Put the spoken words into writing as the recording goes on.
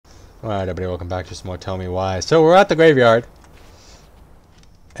Alright, everybody, welcome back to some more Tell Me Why. So we're at the graveyard.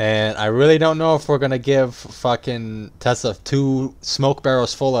 And I really don't know if we're gonna give fucking Tessa 2 smoke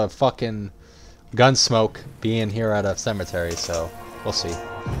barrels full of fucking gun smoke being here at a cemetery, so we'll see. You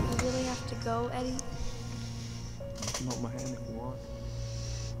really have to go, Eddie? You can hold my hand if you want.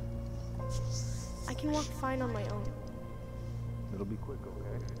 I can walk fine on my own. It'll be quick,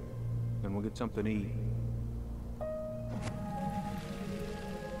 okay? Then we'll get something to eat.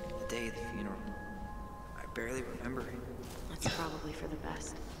 The day of the funeral. I barely remember it. That's probably for the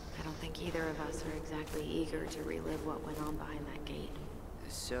best. I don't think either of us are exactly eager to relive what went on behind that gate.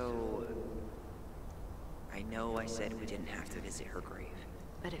 So... I know I said we didn't have to visit her grave.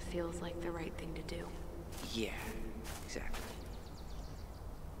 But it feels like the right thing to do. Yeah, exactly.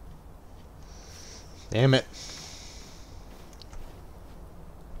 Damn it.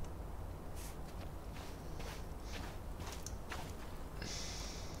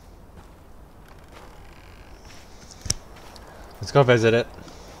 Let's go visit it.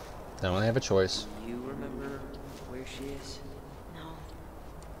 Don't really have a choice. You remember where she is? No.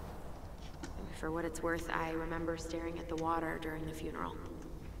 For what it's worth, I remember staring at the water during the funeral.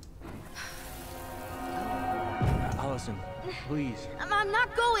 Allison, please. I'm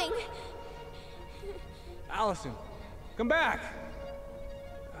not going! Allison, come back!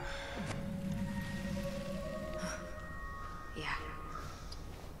 Yeah.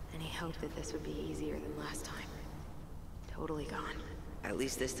 Any hope that this would be easier than last time? Totally gone. At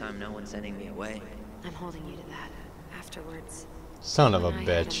least this time no one's sending me away. I'm holding you to that. Afterwards, Son of a you and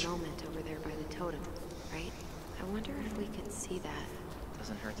I had bitch. a moment over there by the totem, right? I wonder if we could see that.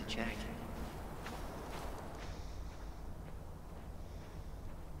 Doesn't hurt to check.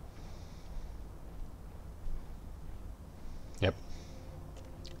 Yep.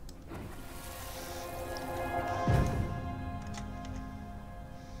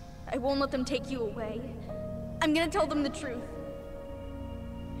 I won't let them take you away. I'm gonna tell them the truth.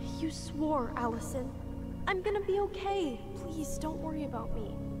 You swore, Allison. I'm gonna be okay. Please, don't worry about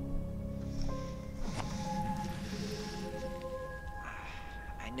me.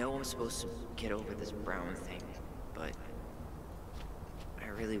 I know I'm supposed to get over this Brown thing, but... I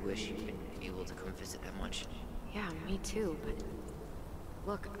really wish you'd been able to come visit that much. Yeah, me too, but...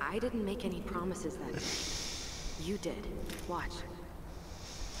 Look, I didn't make any promises that day. You did. Watch.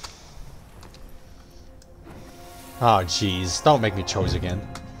 Oh, jeez. Don't make me choose again.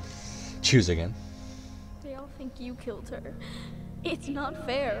 Choose again. They all think you killed her. It's not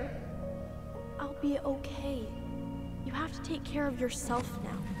fair. I'll be okay. You have to take care of yourself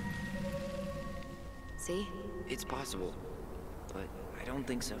now. See? It's possible, but I don't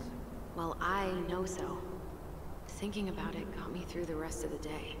think so. Well, I know so. Thinking about it got me through the rest of the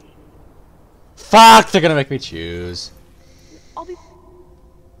day. Fuck! They're gonna make me choose. I'll be...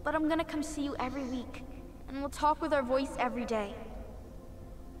 But I'm gonna come see you every week. And we'll talk with our voice every day.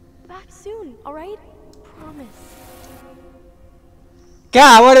 Back soon, alright? Promise.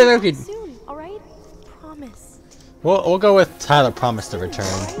 God, what did I Back make? soon, alright? Promise. We'll go with Tyler promised to return.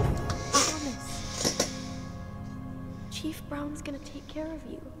 Alright? Promise. Chief Brown's gonna take care of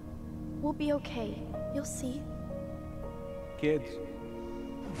you. We'll be okay. You'll see. Kids.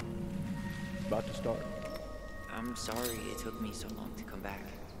 It's about to start. I'm sorry it took me so long to come back.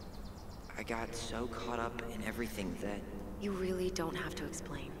 I got so caught up in everything that... You really don't have to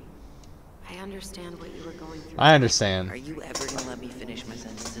explain. I understand what you were going through. I understand. Are you ever gonna let me finish my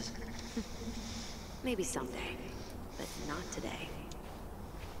sentences? Maybe someday, but not today.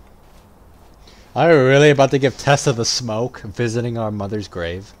 Are we really about to give Tessa the smoke, visiting our mother's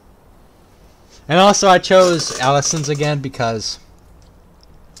grave? And also, I chose Allison's again because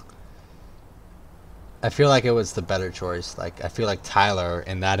I feel like it was the better choice. Like, I feel like Tyler,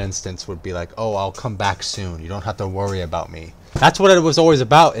 in that instance, would be like, oh, I'll come back soon. You don't have to worry about me. That's what it was always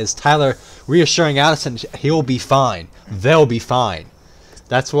about, is Tyler reassuring Allison he'll be fine. They'll be fine.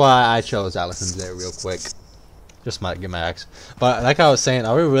 That's why I chose Allison's there real quick. Just might get my ex. But like I was saying,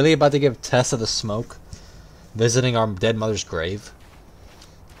 are we really about to give Tessa the smoke? Visiting our dead mother's grave?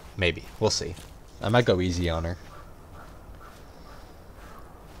 Maybe. We'll see. I might go easy on her.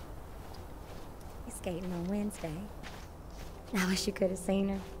 Skating on Wednesday. I wish you could have seen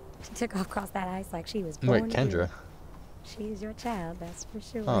her. She took off across that ice like she was Wait, born to Kendra. do. She's your child, that's for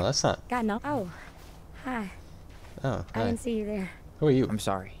sure. Oh, that's not... Got no... Oh, hi. Oh, I hi. didn't see you there. Who are you? I'm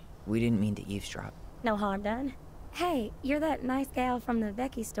sorry. We didn't mean to eavesdrop. No harm done. Hey, you're that nice gal from the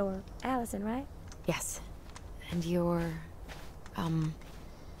Becky store, Allison, right? Yes. And you're...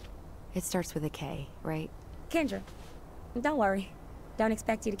 It starts with a K, right? Kendra. Don't worry. Don't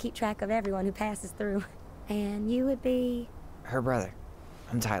expect you to keep track of everyone who passes through. And you would be... Her brother.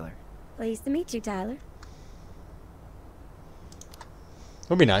 I'm Tyler. Pleased to meet you, Tyler.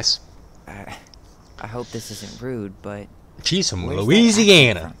 It'll be nice. I hope this isn't rude, but She's from where's that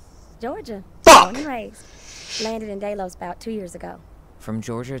Louisiana. accent Georgia. Fuck! Born and raised. Landed in Delos about 2 years ago. from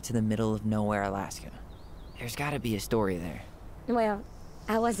Georgia to the middle of nowhere, Alaska. There's gotta be a story there. Well,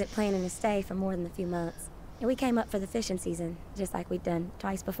 I wasn't planning to stay for more than a few months. We came up for the fishing season, just like we'd done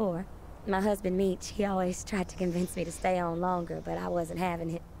twice before. My husband, Meech, he always tried to convince me to stay on longer, but I wasn't having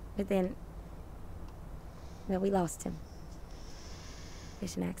it. But then, well, we lost him.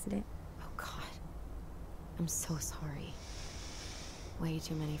 Fishing accident. Oh, God. I'm so sorry. Way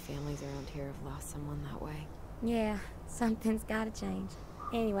too many families around here have lost someone that way. Yeah, something's gotta change.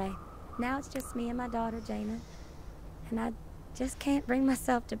 Anyway, now it's just me and my daughter, Jaina. And I just can't bring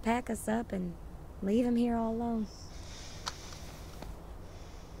myself to pack us up and leave him here all alone.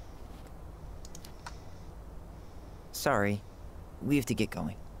 Sorry. We have to get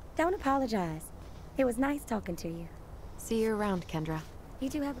going. Don't apologize. It was nice talking to you. See you around, Kendra. You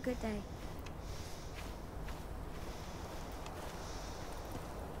two have a good day.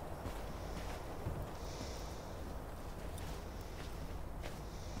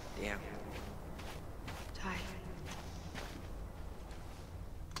 Damn. Ty.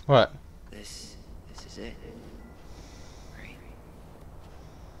 What? This is it. Right?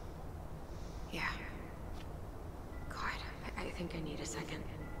 Yeah. God, I think I need a second.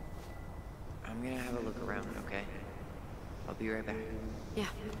 I'm gonna have a look around, okay? I'll be right back. Yeah,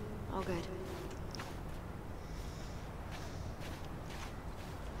 all good.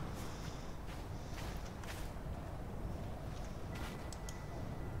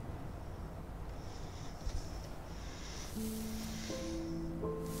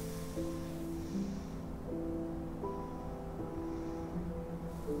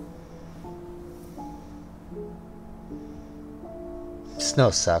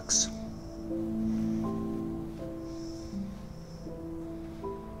 Snow sucks.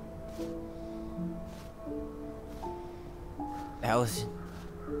 Allison.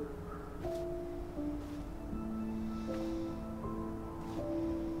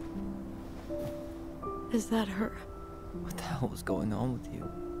 Is that her? What the hell was going on with you?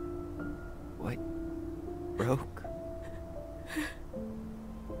 What broke?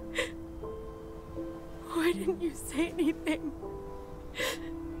 Why didn't you say anything?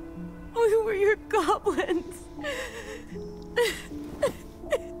 We were your goblins.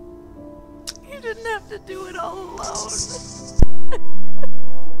 You didn't have to do it all alone.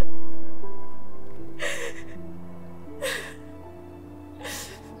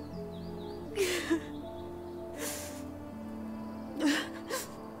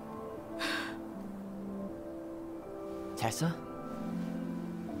 Tessa?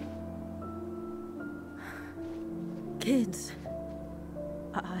 Kids,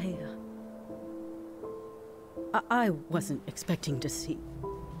 I wasn't expecting to see.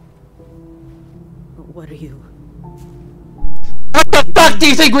 What are you? What the fuck do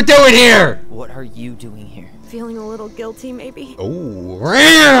you think we're doing here? What are you doing here? Feeling a little guilty, maybe?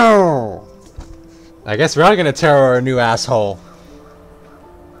 Oh, I guess we're not gonna terror our new asshole.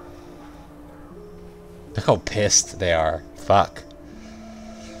 Look how pissed they are. Fuck.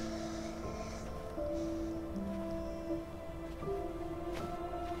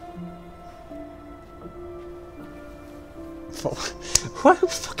 What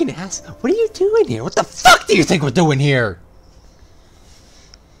fucking ass? What are you doing here? What the fuck do you think we're doing here?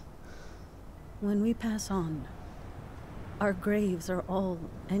 When we pass on, our graves are all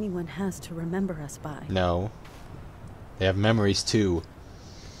anyone has to remember us by. No. They have memories too.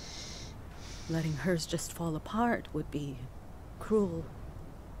 Letting hers just fall apart would be cruel.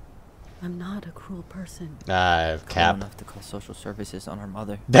 I'm not a cruel person. Cool Cap. enough to call social services on our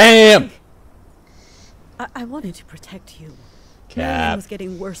mother. Damn! I wanted to protect you. Cap. Marianne was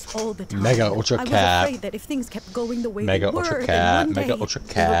getting worse all the time. Mega ultra I was cap. afraid that if things kept going the way Mega they were, ultra then cap. one day... Mega ultra You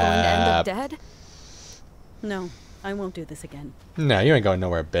were going to end up cap. dead? No, I won't do this again. No, you ain't going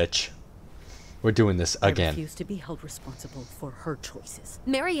nowhere, bitch. We're doing this I again. refuse to be held responsible for her choices.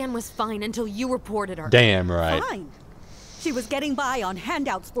 Marianne was fine until you reported her. Damn right. Fine. She was getting by on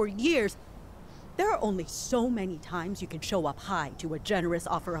handouts for years. There are only so many times you can show up high to a generous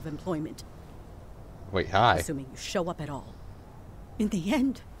offer of employment, Wait, hi. assuming you show up at all. In the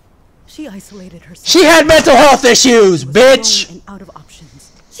end, she isolated herself. She had mental health issues, She was bitch! alone and out of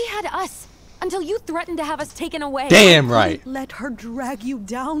options. She had us until you threatened to have us taken away. Damn right. Couldn't let her drag you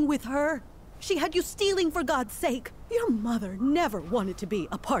down with her. She had you stealing for God's sake. Your mother never wanted to be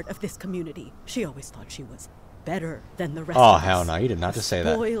a part of this community. She always thought she was better than the rest Oh, of us. hell no. You did not just say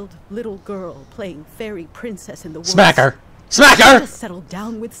that. Spoiled little girl playing fairy princess in the woods. Smack her! Smack her! Just settle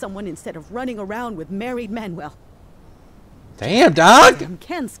down with someone instead of running around with married men. Well, Damn, dog! Sam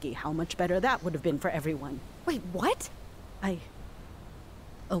Kansky, how much better that would have been for everyone. Wait, what?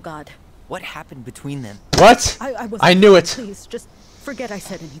 Oh God. What happened between them? What? I knew it. Please, just forget I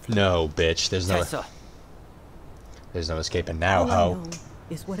said anything. No, bitch. There's no escaping now, All I ho. know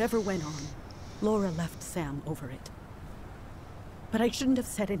is whatever went on, Laura left Sam over it. But I shouldn't have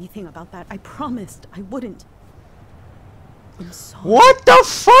said anything about that. I promised I wouldn't. I'm sorry. What the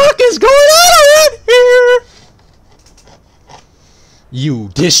fuck is going on around here? You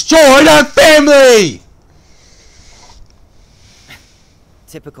destroyed our family!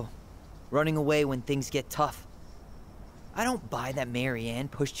 Typical. Running away when things get tough. I don't buy that Marianne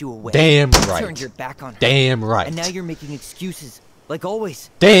pushed you away. Damn You right. turned your back on her. Damn right. And now you're making excuses, like always.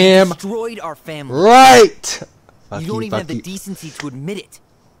 Damn You destroyed our family. right! Fuck You don't even have the you. decency to admit it.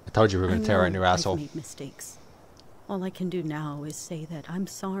 I told you we were gonna I tear our know new asshole. I've made mistakes. All I can do now is say that I'm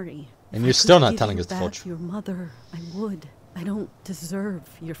sorry. And If you're I still could not give telling you us the full back truth. Your mother, I would. I don't deserve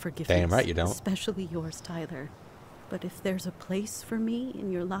your forgiveness. Damn right you don't. Especially yours, Tyler. But if there's a place for me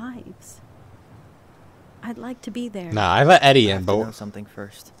in your lives, I'd like to be there. Nah, I let Eddie I in, have to know but something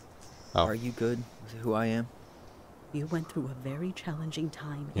first. Oh. Are you good with who I am? You went through a very challenging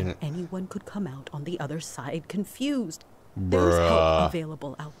time, You and know- anyone could come out on the other side confused. There's help bruh,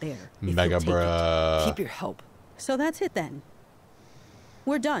 available out there. if mega you'll take it. bruh. Keep your help. So that's it then.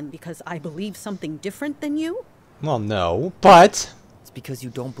 We're done because I believe something different than you? Well, no, but It's because you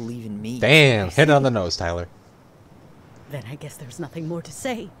don't believe in me. damn, hit it on the nose, Tyler. Then I guess there's nothing more to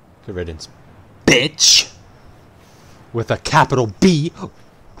say. Good riddance, bitch. With a capital B,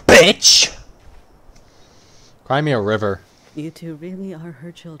 bitch. Cry me a river. You two really are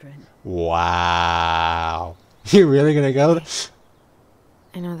her children. Wow. You really gonna go?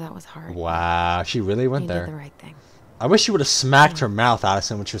 I know that was hard. Wow, she really went You did the there. right thing. I wish she would have smacked her mouth,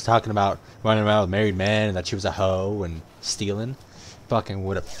 Addison, when she was talking about running around with married men and that she was a hoe and stealing. Fucking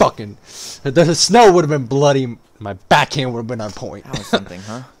would have fucking. The snow would have been bloody. My backhand would have been on point. That was something,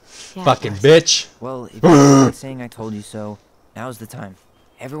 huh? Yeah, Fucking it was. bitch. Well, if you're not saying I told you so, now's the time.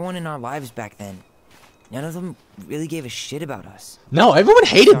 Everyone in our lives back then, none of them really gave a shit about us. No, everyone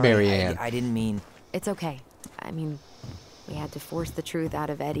hated Sorry, Marianne. I didn't mean... It's okay. I mean, we had to force the truth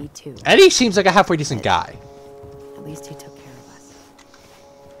out of Eddie, too. Eddie seems like a halfway decent guy. At least he took care of us.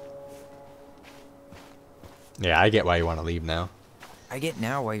 Yeah, I get why you want to leave now. I get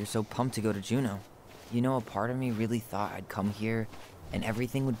now why you're so pumped to go to Juneau. You know, a part of me really thought I'd come here and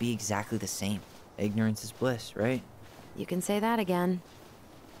everything would be exactly the same. Ignorance is bliss, right? You can say that again.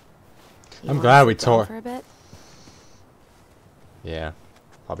 You I'm wanna glad we sit down tore- for a bit? Yeah,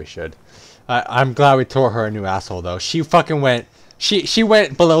 probably should. I'm glad we tore her a new asshole though. She fucking went. She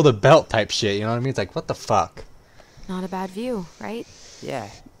went below the belt type shit. You know what I mean? It's like what the fuck. Not a bad view, right? Yeah.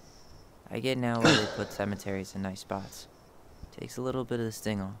 I get now why they put cemeteries in nice spots. Takes a little bit of the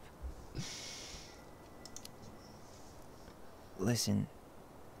sting off. Listen,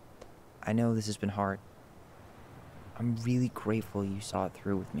 I know this has been hard. I'm really grateful you saw it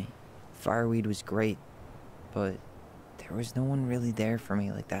through with me. Fireweed was great, but there was no one really there for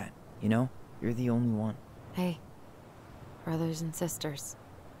me like that, you know? You're the only one. Hey, brothers and sisters,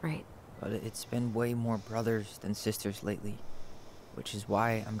 right? But it's been way more brothers than sisters lately, which is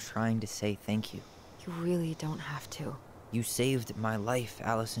why I'm trying to say thank you. You really don't have to. You saved my life,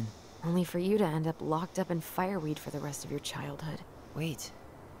 Allison. Only for you to end up locked up in fireweed for the rest of your childhood. Wait,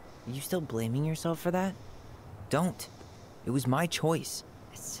 are you still blaming yourself for that? Don't. It was my choice.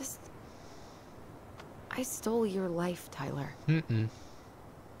 It's just... I stole your life, Tyler. Mm-mm.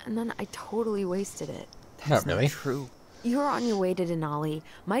 And then I totally wasted it. Not really. True. You're on your way to Denali.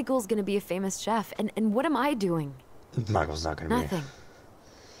 Michael's gonna be a famous chef, and what am I doing? Michael's not gonna Nothing.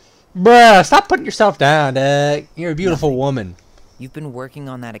 be. Bruh, stop putting yourself down, Dad. You're a beautiful woman. You've been working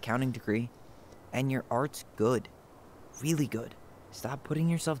on that accounting degree, and your art's good. Really good. Stop putting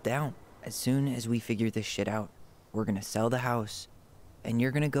yourself down. As soon as we figure this shit out, we're gonna sell the house, and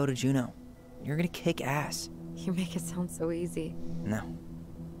you're gonna go to Juneau. You're gonna kick ass. You make it sound so easy. No.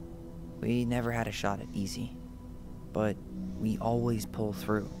 We never had a shot at easy. But we always pull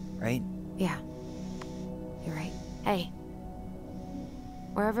through, right? Yeah. You're right. Hey.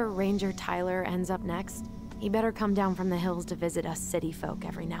 Wherever Ranger Tyler ends up next, he better come down from the hills to visit us city folk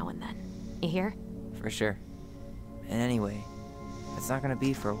every now and then. You hear? For sure. And anyway, it's not gonna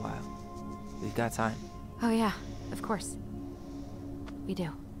be for a while. We've got time. Oh yeah, of course. We do.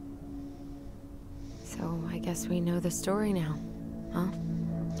 So I guess we know the story now, huh?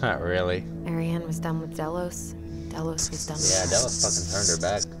 Not really. Marianne was done with Delos. Delos was done with Yeah, us. Delos fucking turned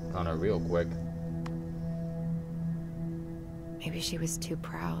her back on her real quick. Maybe she was too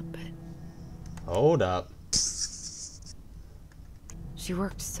proud, but Hold up. she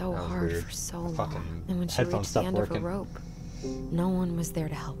worked so That was hard weird. for so long. Fucking And when she headphones reached the stopped end of her working. rope, no one was there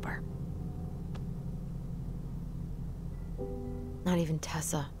to help her. Not even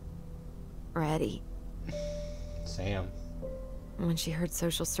Tessa. Or Eddie. Sam. And when she heard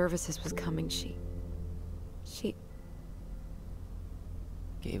social services was coming, she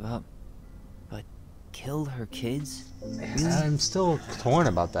Gave up. But killed her kids? I'm still torn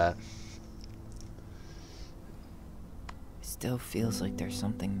about that. It still feels like there's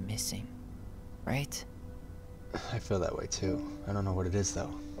something missing. Right? I feel that way too. I don't know what it is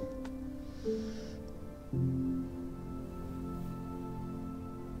though.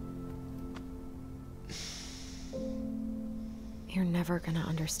 You're never gonna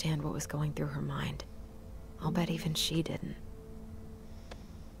understand what was going through her mind. I'll bet even she didn't.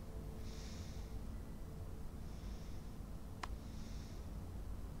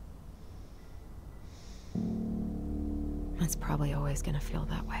 It's probably always gonna feel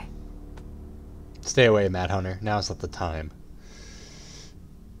that way. Stay away, Mad Hunter. Now's not the time.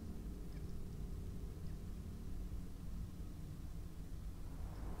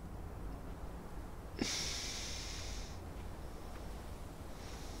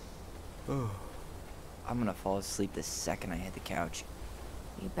 I'm gonna fall asleep the second I hit the couch.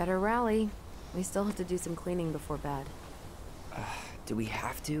 You better rally. We still have to do some cleaning before bed. Do we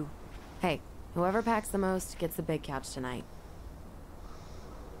have to? Hey, whoever packs the most gets the big couch tonight.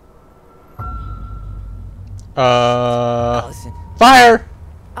 Allison. Fire!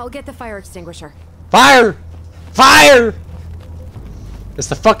 I'll get the fire extinguisher. Fire! Fire! It's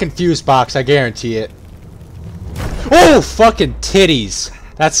the fucking fuse box, I guarantee it. Oh, fucking titties!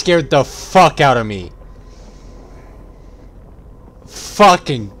 That scared the fuck out of me.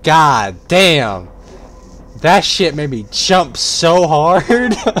 Fucking goddamn. That shit made me jump so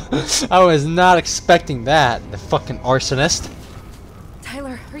hard. I was not expecting that. The fucking arsonist.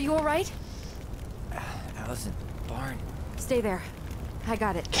 Tyler, are you alright? Allison, barn. Stay there. I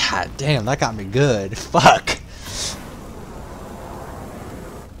got it. God damn, that got me good. Fuck.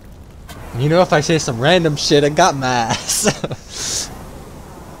 You know, if I say some random shit, I got my ass.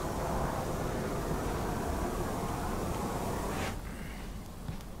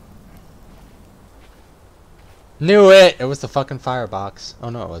 Knew it! It was the fucking firebox. Oh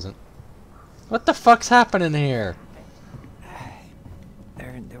no, it wasn't. What the fuck's happening here?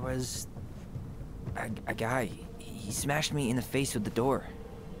 There was a guy. He smashed me in the face with the door.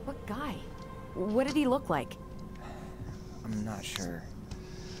 What guy? What did he look like? I'm not sure.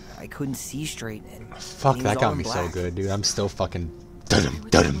 I couldn't see straight. And Fuck, he was that all got in me so black. good, dude. I'm still fucking Why dudum,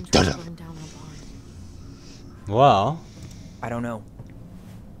 would dudum, someone try to dudum. burn down our barn? Well, I don't know.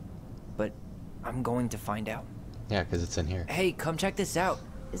 But I'm going to find out. yeah, because it's in here. Hey, come check this out.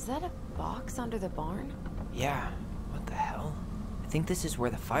 Is that a box under the barn? Yeah. What the hell? I think this is where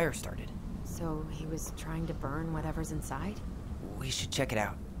the fire started. So he was trying to burn whatever's inside? We should check it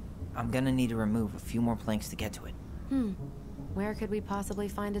out. I'm gonna need to remove a few more planks to get to it. Where could we possibly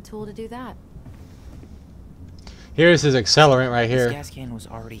find a tool to do that? Here's his accelerant right This here. gas can was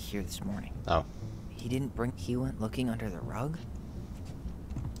already here this morning. Oh. He went looking under the rug?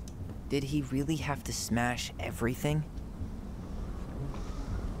 Did he really have to smash everything?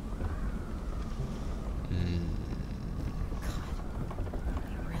 He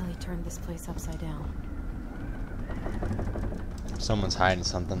really turned this place upside down. Someone's hiding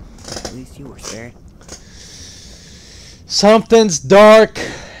something. At least you were spared. Something's dark.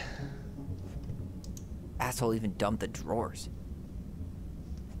 Asshole even dumped the drawers.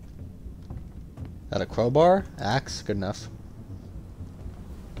 That a crowbar? Axe? Good enough.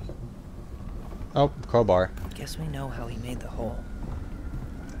 Oh, crowbar. Guess we know how he made the hole.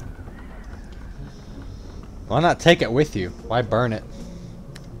 Why not take it with you? Why burn it?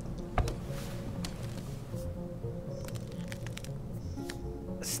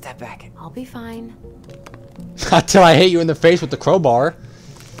 Step back. I'll be fine. Until I hit you in the face with the crowbar.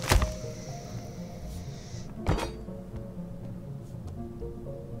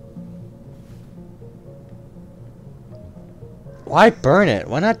 Why burn it?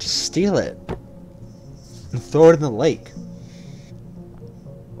 Why not just steal it? And throw it in the lake?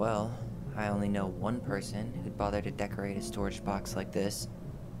 Well, I only know one person who'd bother to decorate a storage box like this.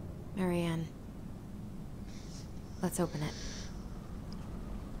 Marianne. Let's open it.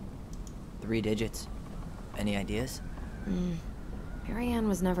 3 digits. Any ideas? Marianne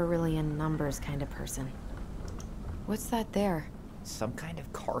was never really a numbers kind of person. What's that there? Some kind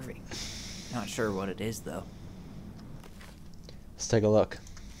of carving. Not sure what it is, though. Let's take a look.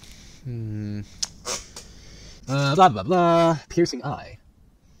 Blah blah blah. Piercing eye.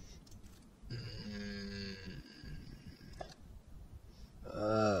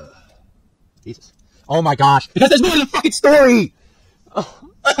 Jesus. Oh my gosh. Because there's more to the fucking story! Oh.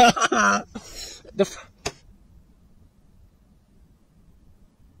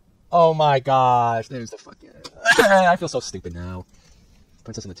 Oh my gosh. There's the fucking... I feel so stupid now.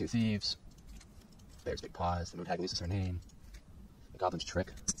 Princess and the Two Thieves. Bear's Big Paws. The Moon Hag loses her name. The Goblin's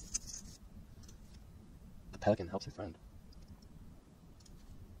Trick. The Pelican helps her friend.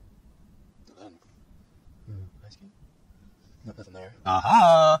 Ice Cube. No, nothing there.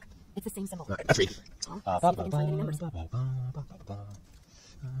 Aha! It's the same symbol. Alright, let's read. See if we can find any numbers.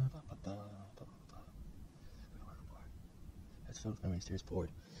 That's filled with memories. Tears poured.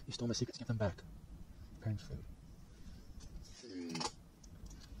 You stole my secrets. Give them back. Preparing food.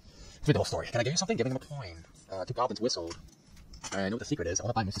 Let's read the whole story. Can I give you something? Giving them a coin. Two goblins whistled. I know what the secret is. I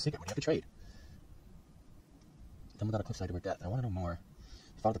want to buy Mr. Secret. What do you have to trade? Them without a cliffside to her death. I want to know more.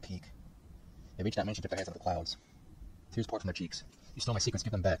 They followed the peak. They reached that mansion, took their hands out of the clouds. Tears poured from their cheeks. You stole my secrets.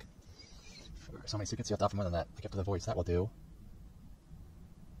 Give them back. For so many secrets, you have to offer more than that. The gift of the voice. That will do.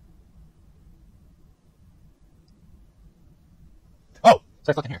 Oh!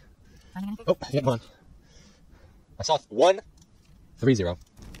 Sorry, fucking here. Oh, yeah, hold on. I saw 130.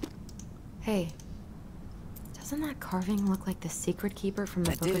 Hey, doesn't that carving look like the secret keeper from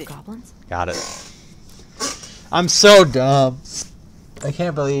the Book of Goblins? Got it. I'm so dumb. I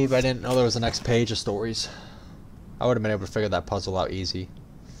can't believe I didn't know there was the next page of stories. I would have been able to figure that puzzle out easy.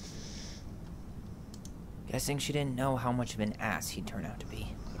 Guessing she didn't know how much of an ass he'd turn out to be.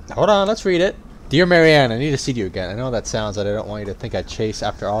 Hold on, let's read it. Dear Marianne, I need to see you again. I know that sounds that I don't want you to think I chase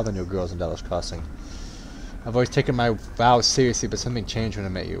after all the new girls in Delos Crossing. I've always taken my vows seriously, but something changed when I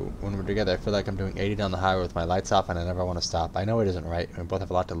met you. When we're together, I feel like I'm doing 80 down the highway with my lights off, and I never want to stop. I know it isn't right. We both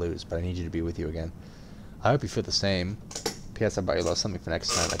have a lot to lose, but I need you to be with you again. I hope you feel the same. P.S. I bought you a little something for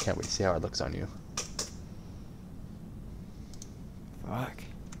next time. I can't wait to see how it looks on you. Fuck.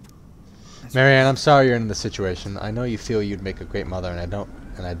 Marianne, I'm sorry you're in this situation. I know you feel you'd make a great mother, and I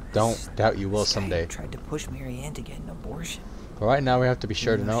don't doubt you will someday. Tried to push Marianne to get an abortion. But right now we have to be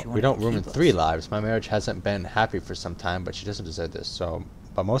sure to know we don't ruin 3 us. lives. My marriage hasn't been happy for some time, but she doesn't deserve this.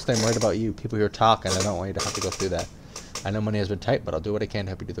 But mostly I'm worried about you. People here talk, and I don't want you to have to go through that. I know money has been tight, but I'll do what I can to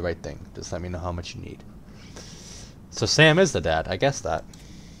help you do the right thing. Just let me know how much you need. So Sam is the dad. I guess that.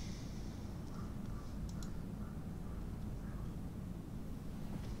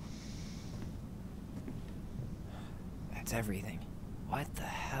 That's everything. What the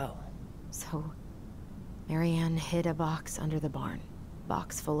hell? So, Marianne hid a box under the barn.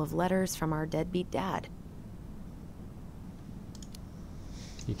 Box full of letters from our deadbeat dad.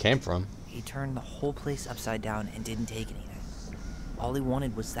 You came from. He turned the whole place upside down and didn't take anything. All he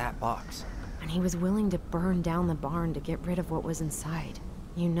wanted was that box. And he was willing to burn down the barn to get rid of what was inside.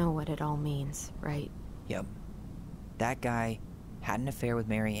 You know what it all means, right? Yep. That guy had an affair with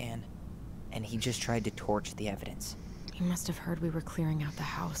Marianne, and he just tried to torch the evidence. He must have heard we were clearing out the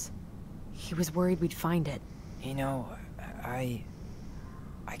house. He was worried we'd find it. You know, I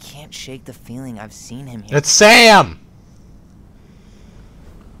can't shake the feeling I've seen him here. It's Sam!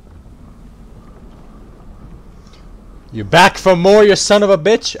 You back for more, you son of a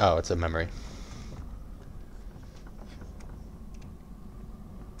bitch? Oh, it's a memory.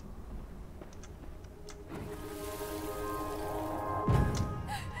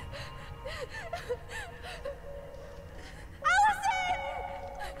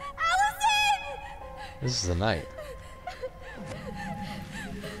 This is the night.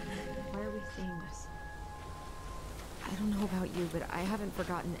 Why are we seeing this? I don't know about you, but I haven't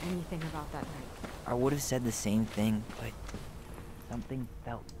forgotten anything about that night. I would have said the same thing, but something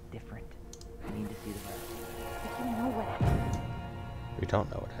felt different. I need to see the rest. But you know what happened. We don't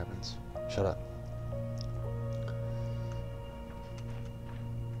know what happens. Shut up.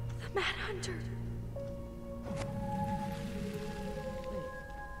 The Mad Hunter.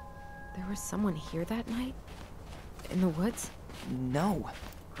 There was someone here that night? In the woods? No.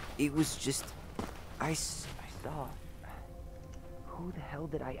 It was just... I saw... Who the hell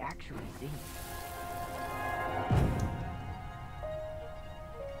did I actually see?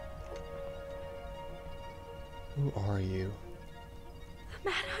 Who are you? The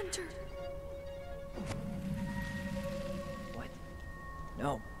Mad Hunter. What?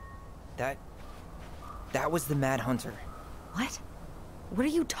 No. That was the Mad Hunter. What? What are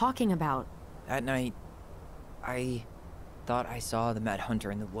you talking about? That night, I thought I saw the Mad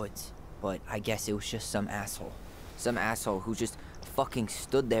Hunter in the woods, but I guess it was just some asshole. Some asshole who just fucking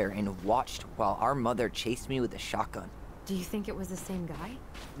stood there and watched while our mother chased me with a shotgun. Do you think it was the same guy?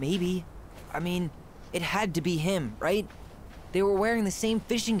 Maybe. I mean, It had to be him, right? They were wearing the same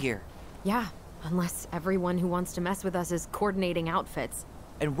fishing gear. Yeah, unless everyone who wants to mess with us is coordinating outfits.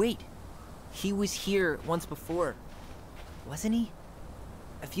 And wait, he was here once before, wasn't he?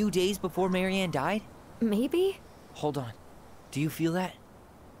 A few days before Marianne died? Maybe? Hold on. Do you feel that?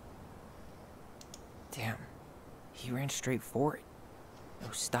 Damn. He ran straight for it.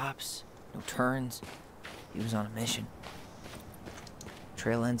 No stops, no turns. He was on a mission.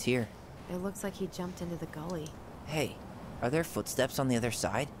 Trail ends here. It looks like he jumped into the gully. Hey, are there footsteps on the other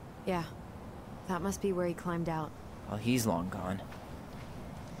side? Yeah, that must be where he climbed out. Well, he's long gone.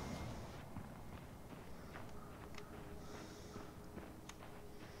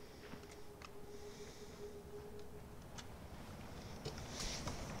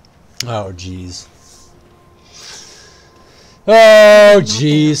 Oh, jeez. Oh,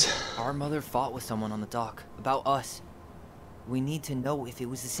 jeez. Our mother fought with someone on the dock about us. We need to know if it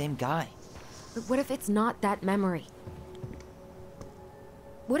was the same guy. But what if it's not that memory?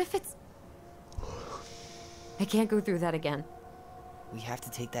 What if it's... I can't go through that again. We have to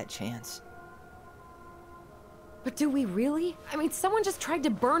take that chance. But do we really? I mean, someone just tried to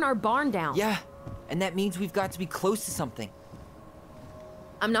burn our barn down. Yeah, and that means we've got to be close to something.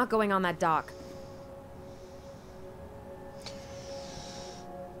 I'm not going on that dock.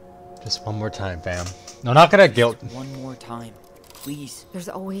 Just one more time, fam. No, not gonna guilt. One more time, please. There's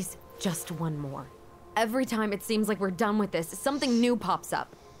always just one more. Every time it seems like we're done with this, something new pops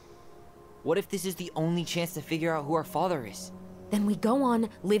up. What if this is the only chance to figure out who our father is? Then we go on,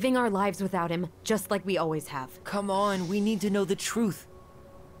 living our lives without him, just like we always have. Come on, we need to know the truth.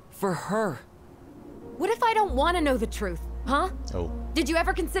 For her. What if I don't want to know the truth, huh? Oh. Did you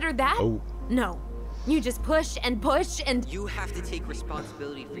ever consider that? Oh. No. You just push and push and... You have to take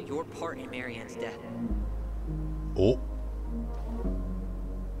responsibility for your part in Marianne's death. Oh.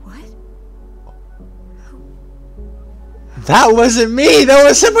 What? That wasn't me! That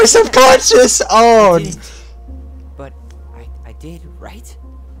was in my subconscious! Oh! I didn't. But I did, right?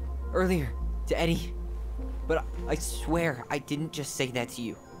 Earlier, to Eddie. But I swear I didn't just say that to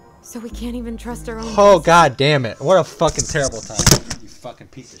you. So we can't even trust our own... Oh, god damn it. What a fucking terrible time. You fucking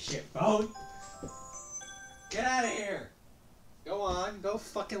piece of shit. Phone! Get out of here! Go on, go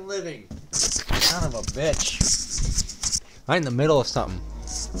fucking living. Son of a bitch. Right in the middle of something.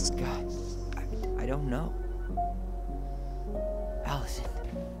 God, I don't know. Allison.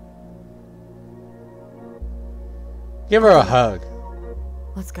 Give her a hug.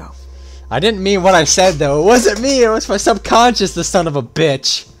 Let's go. I didn't mean what I said though. It wasn't me, it was my subconscious, the son of a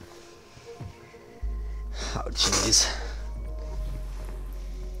bitch. Oh, jeez.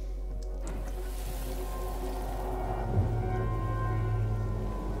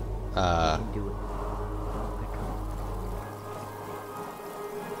 Do it.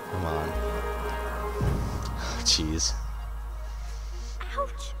 Come on. Oh, jeez.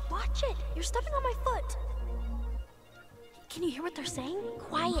 Ouch! Watch it! You're stepping on my foot! Can you hear what they're saying?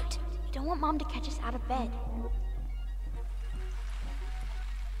 Quiet! We don't want Mom to catch us out of bed.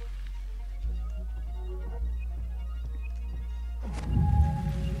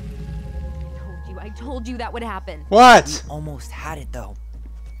 I told you that would happen. What? Almost had it though.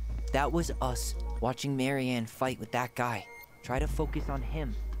 That was us watching Marianne fight with that guy. Try to focus on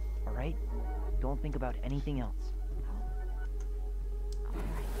him, alright? Don't think about anything else.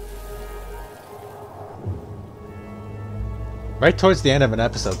 Right towards the end of an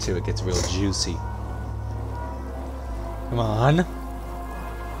episode too, it gets real juicy. Come on.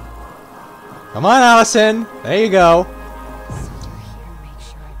 Come on, Allison. There you go. Make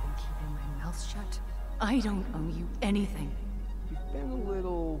sure I've been keeping my mouth shut. I don't owe you anything. You've been a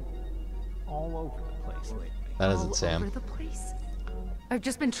little all over the place lately. That isn't All Sam. over the place. I've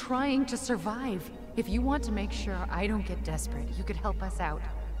just been trying to survive. If you want to make sure I don't get desperate, you could help us out.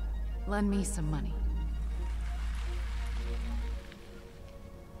 Lend me some money.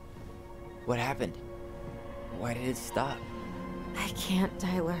 What happened? Why did it stop? I can't,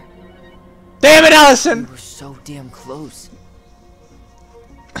 Tyler. Damn it, Allison! We were so damn close.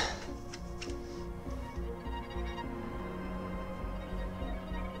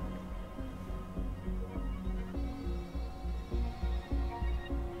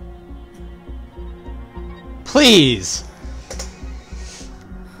 Please!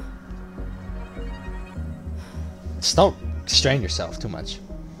 Just don't strain yourself too much.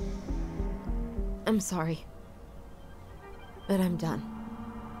 I'm sorry. But I'm done.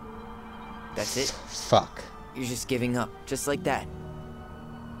 That's it? Fuck. You're just giving up, just like that.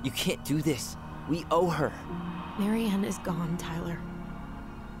 You can't do this. We owe her. Marianne is gone, Tyler.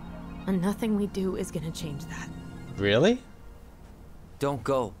 And nothing we do is gonna change that. Really? Don't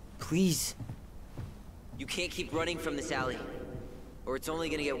go, please. You can't keep running from this alley, or it's only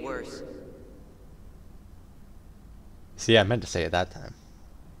gonna get worse. See, I meant to say it that time.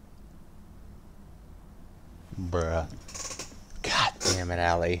 Bruh. God damn it,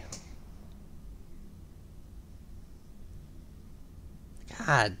 Allie.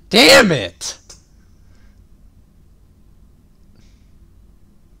 God damn it!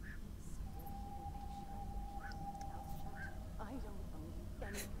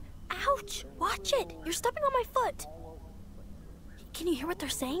 Ouch! Watch it! You're stepping on my foot! Can you hear what they're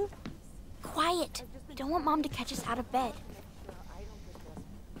saying? Quiet! We don't want Mom to catch us out of bed.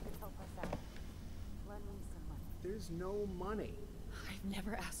 There's no money. I've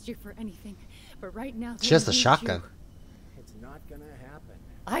never asked you for anything, but right now She has the shotgun. It's not gonna happen.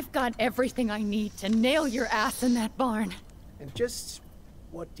 I've got everything I need to nail your ass in that barn. And just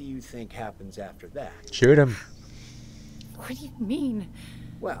what do you think happens after that? Shoot him. What do you mean?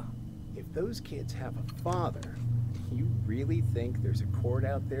 Well, if those kids have a father, you really think there's a court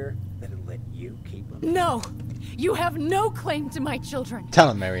out there that'll let you keep them? No! You have no claim to my children.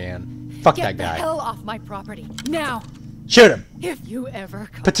 Tell him, Marianne. Fuck that Get the guy. hell off my property, now! Shoot him! If you ever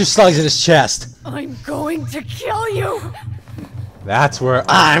come, Put 2 slugs in his chest. I'm going to kill you! That's where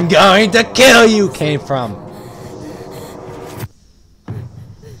 "I'm going to kill you" came from.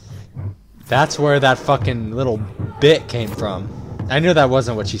 That's where that fucking little bit came from. I knew that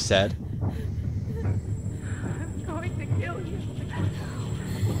wasn't what she said. I'm going to kill you.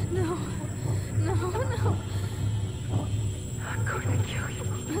 No. No. I'm going to kill you.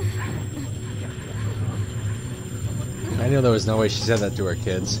 I knew there was no way she said that to her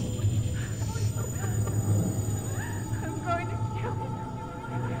kids. I'm going to kill you.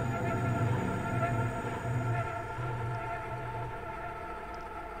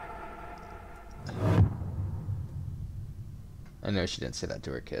 I know she didn't say that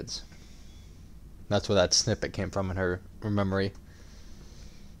to her kids. That's where that snippet came from in her memory.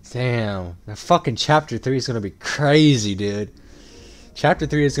 Damn. The fucking chapter 3 is gonna be crazy, dude. Chapter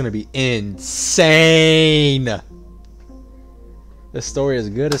 3 is gonna be insane. This story is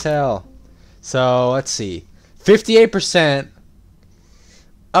good as hell. So, let's see. 58%.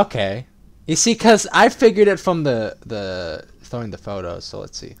 Okay. You see, because I figured it from the throwing the photos, so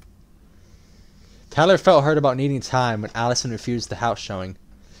let's see. Tyler felt hurt about needing time when Allison refused the house showing.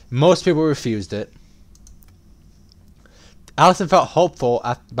 Most people refused it. Allison felt hopeful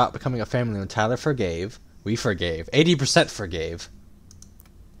about becoming a family when Tyler forgave. We forgave. 80% forgave.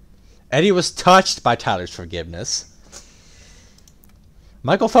 Eddie was touched by Tyler's forgiveness.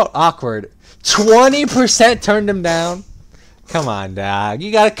 Michael felt awkward. 20% turned him down. Come on, dog.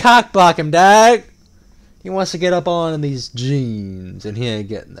 You gotta cock block him, dog. He wants to get up on these jeans, and he ain't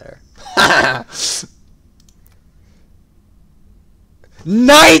getting there.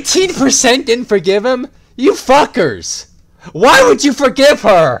 19% didn't forgive him? You fuckers! Why would you forgive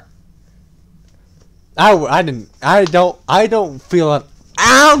her? I don't feel an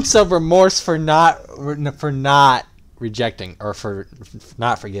ounce of remorse for not rejecting or for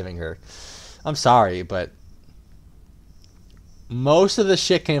not forgiving her. I'm sorry, but most of the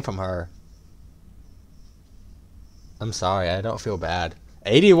shit came from her. I'm sorry, I don't feel bad.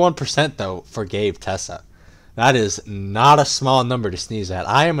 81% though forgave Tessa. That is not a small number to sneeze at.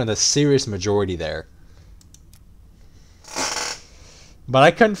 I am in a serious majority there. But I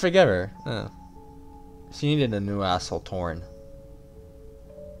couldn't forgive her. She needed a new asshole torn.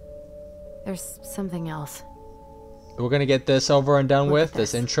 There's something else. We're gonna get this over and done Look with, at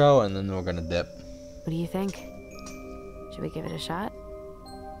this intro, and then we're gonna dip. What do you think? Should we give it a shot?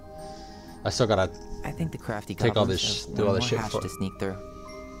 I still gotta I think the crafty take all goblins this, have do all one this more shit hatch for. to sneak through.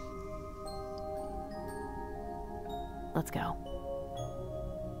 Let's go.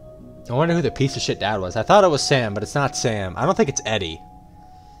 I wonder who the piece of shit dad was. I thought it was Sam, but it's not Sam. I don't think it's Eddie.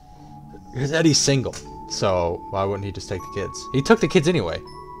 Because Eddie's single. So why wouldn't he just take the kids? He took the kids anyway.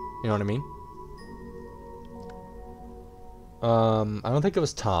 You know what I mean? I don't think it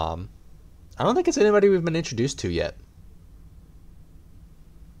was Tom. I don't think it's anybody we've been introduced to yet.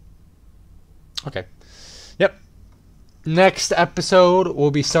 Okay. Yep. Next episode, we'll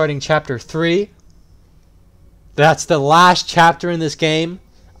be starting chapter 3. That's the last chapter in this game.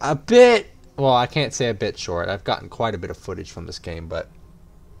 A bit, well, I can't say a bit short. I've gotten quite a bit of footage from this game, but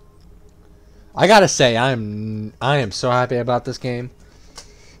I gotta say, I am so happy about this game.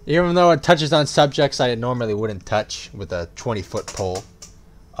 Even though it touches on subjects I normally wouldn't touch with a 20-foot pole.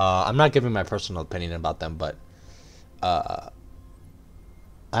 I'm not giving my personal opinion about them, but I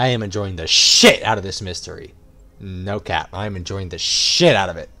am enjoying the shit out of this mystery. No cap. I am enjoying the shit out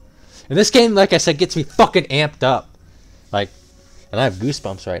of it. And this game, like I said, gets me fucking amped up. Like, And I have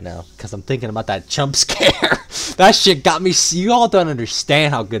goosebumps right now because I'm thinking about that jump scare. That shit got me. You all don't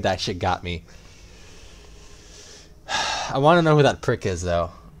understand how good that shit got me. I want to know who that prick is,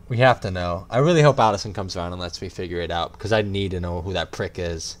 though. We have to know. I really hope Allison comes around and lets me figure it out, because I need to know who that prick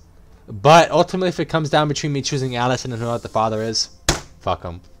is. But ultimately, if it comes down between me choosing Allison and who the father is, fuck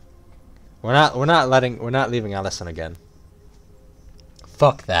him. We're not leaving Allison again.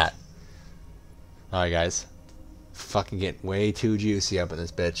 Fuck that. Alright, guys. Fucking getting way too juicy up in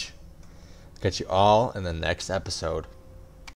this bitch. Catch you all in the next episode.